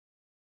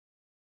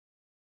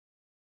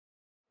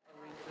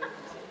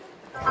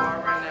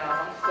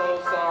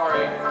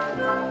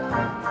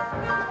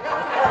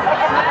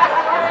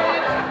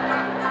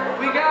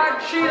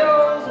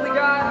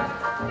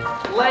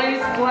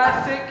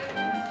classic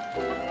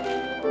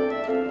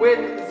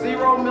with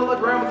 0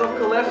 milligrams of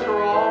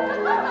cholesterol.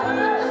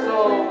 So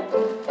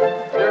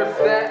there's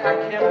that.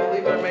 I can't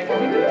believe they're making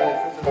me do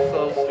this. This is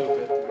so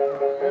stupid.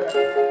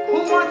 Who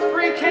wants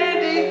free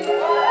candy?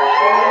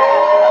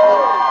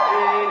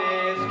 It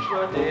is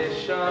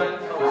tradition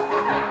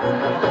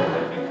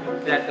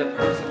that the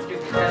person's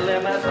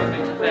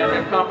that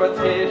the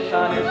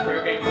competition is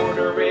bringing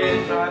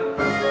moderation,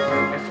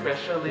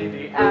 especially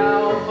the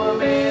alpha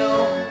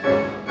male.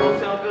 Will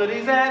sell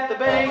goodies at the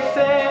bake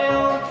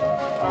sale.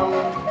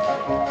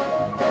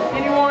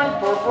 Anyone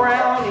for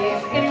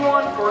brownies,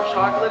 anyone for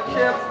chocolate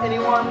chips,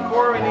 anyone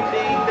for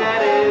anything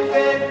that is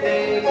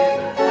anything.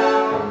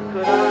 How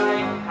could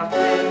I have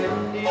been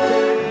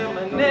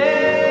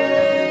eliminated?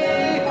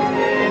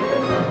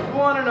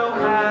 Wanna know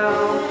how?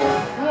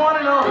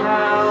 Wanna know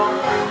how?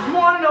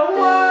 Wanna know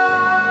why?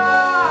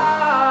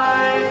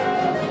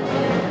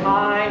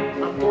 My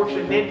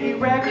unfortunate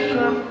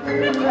erection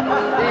is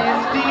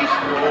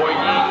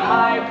destroying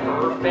my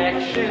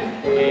perfection.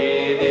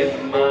 It is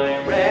my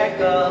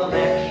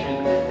recollection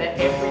that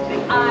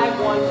everything I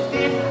once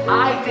did,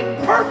 I did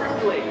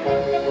perfectly.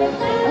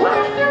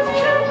 Let's just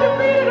check the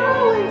beat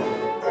early.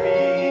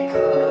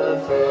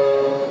 Because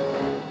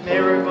of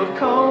miracle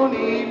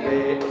Coney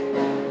bit.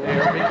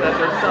 Because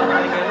there's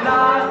something and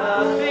not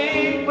a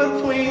thing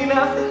between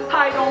us.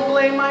 I don't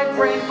blame my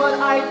brain, but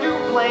I do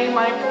blame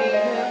my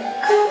penis.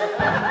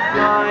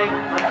 My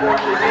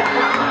unfortunate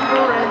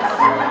exuberance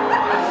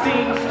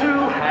seems to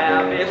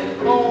have its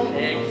own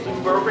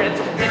exuberance.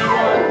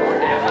 Anyone for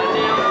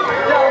evidence,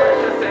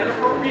 delicious and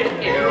appropriate.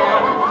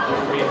 Anyone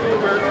for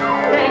reviewers,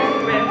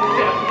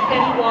 expensive.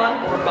 Anyone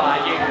for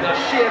buying the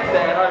shit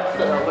that I'm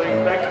selling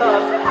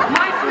because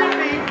my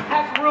sleepy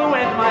has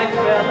ruined my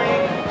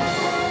spelling.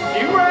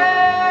 Erection,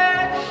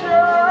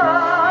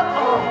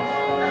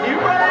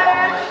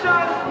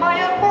 my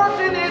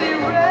unfortunate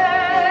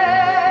erection,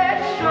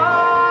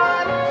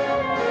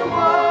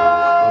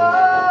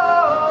 whoa,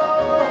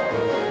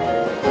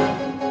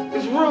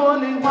 it's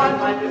ruining my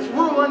life, it's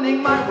ruining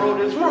my road,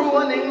 it's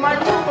ruining my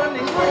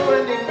ruining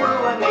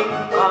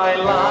my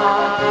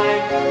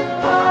life,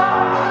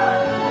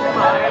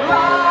 my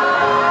life.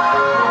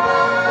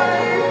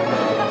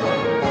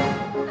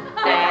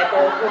 And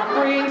also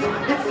brings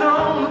its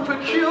own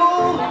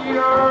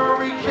peculiar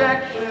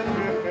rejection,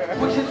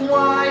 which is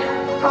why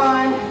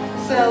I'm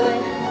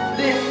selling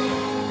this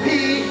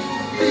PVA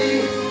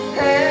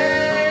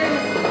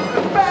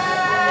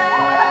fashion.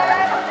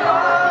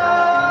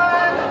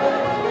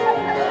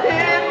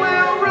 It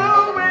will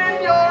ruin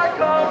your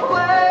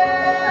complexion,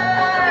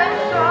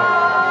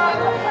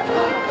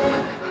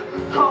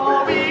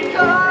 all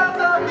because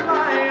of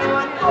my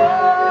unfortunate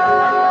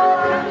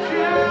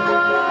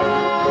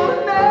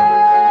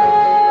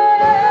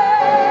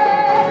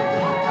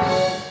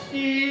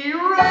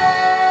erection.